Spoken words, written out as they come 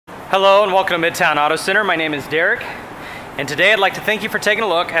Hello and welcome to Mid-Towne Auto Center. My name is Derek, and today I'd like to thank you for taking a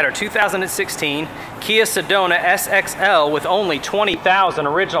look at our 2016 Kia Sedona Sxl with only 20,000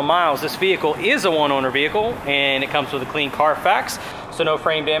 original miles. This vehicle is a one-owner vehicle, and it comes with a clean Carfax, so no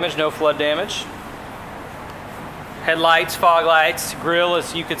frame damage, no flood damage. Headlights, fog lights, grill,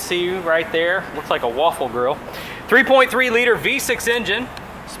 as you can see right there, looks like a waffle grill. 3.3 liter V6 engine.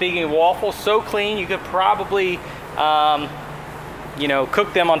 Speaking of waffles, so clean you could probably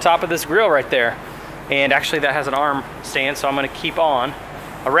cook them on top of this grill right there. And actually that has an arm stand, so I'm going to keep on.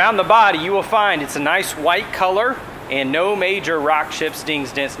 Around the body you will find it's a nice white color and no major rock chips,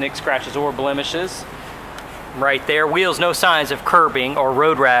 dings, dents, nicks, scratches, or blemishes. Right there, wheels, no signs of curbing or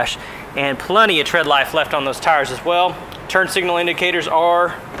road rash, and plenty of tread life left on those tires as well. Turn signal indicators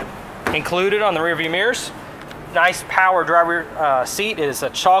are included on the rear view mirrors. Nice power driver seat. It is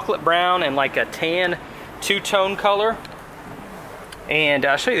a chocolate brown and like a tan two-tone color. And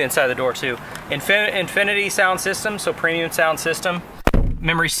I'll show you the inside of the door too. Infinity sound system, so premium sound system.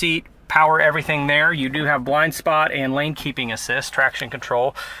 Memory seat, power everything there. You do have blind spot and lane keeping assist, traction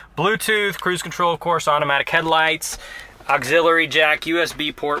control. Bluetooth, cruise control, of course, automatic headlights, auxiliary jack,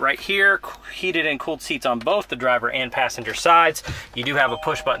 USB port right here. Heated and cooled seats on both the driver and passenger sides. You do have a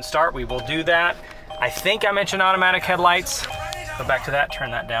push button start. We will do that. I think I mentioned automatic headlights. Go back to that,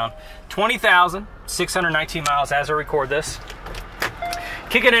 turn that down. 20,619 miles as I record this.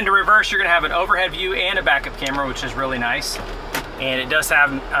 Kick it into reverse, you're gonna have an overhead view and a backup camera, which is really nice. And it does have,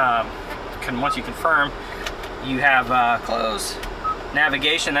 once you confirm, you have close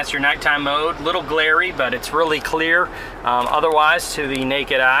navigation. That's your nighttime mode. Little glary, but it's really clear otherwise to the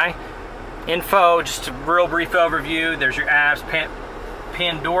naked eye. Info, just a real brief overview. There's your apps,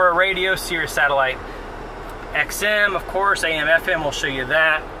 Pandora radio, Sirius satellite XM, of course, AM, FM, we'll show you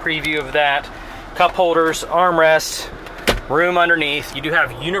that, preview of that. Cup holders, armrest, room underneath. You do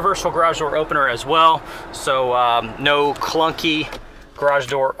have universal garage door opener as well, so no clunky garage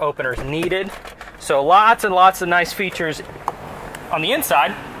door openers needed. So lots and lots of nice features on the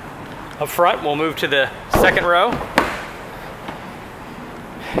inside. Up front, we'll move to the second row.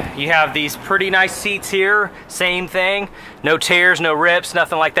 You have these pretty nice seats here, same thing, no tears, no rips,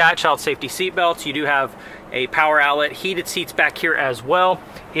 nothing like that. Child safety seat belts. You do have a power outlet, heated seats back here as well.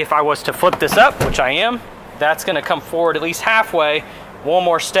 If I was to flip this up, which I am, that's going to come forward at least halfway. One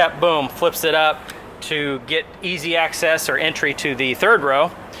more step, boom, flips it up to get easy access or entry to the third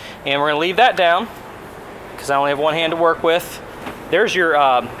row. And we're going to leave that down because I only have one hand to work with. There's your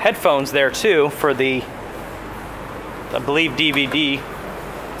headphones there too for the, I believe, DVD.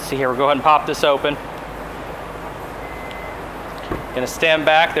 Let's see here, we'll go ahead and pop this open. Going to stand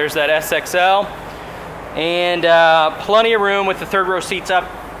back, there's that SXL. And plenty of room with the third row seats up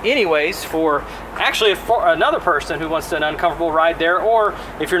anyways for actually for another person who wants an uncomfortable ride there, or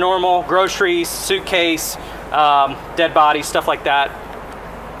if you're normal, groceries, suitcase, dead bodies, stuff like that.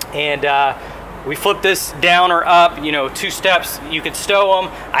 And we flip this down or up, two steps, you could stow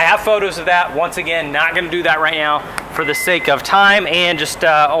them. I have photos of that. Once again, not going to do that right now for the sake of time and just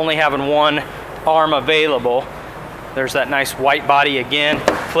only having one arm available. There's that nice white body again.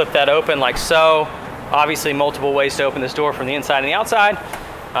 Flip that open like so. Obviously multiple ways to open this door from the inside and the outside.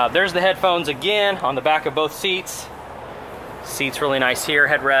 There's the headphones again on the back of both seats. Seats really nice here,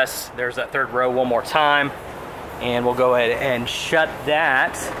 headrests. There's that third row one more time. And we'll go ahead and shut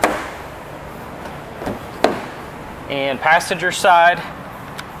that. And passenger side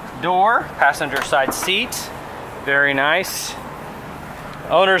door, passenger side seat. Very nice.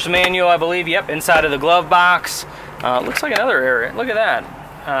 Owner's manual, I believe, yep, inside of the glove box. Looks like another area, look at that.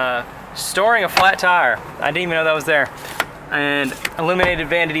 Storing a flat tire. I didn't even know that was there. And illuminated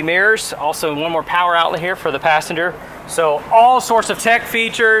vanity mirrors. Also one more power outlet here for the passenger. So all sorts of tech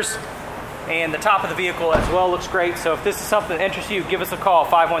features. And the top of the vehicle as well looks great. So if this is something that interests you, give us a call,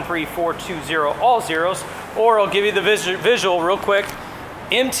 513-420-ALL-ZEROS. Or I'll give you the visual real quick.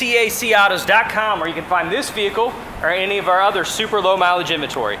 mtacautos.com, where you can find this vehicle or any of our other super low mileage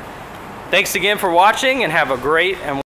inventory. Thanks again for watching and have a great and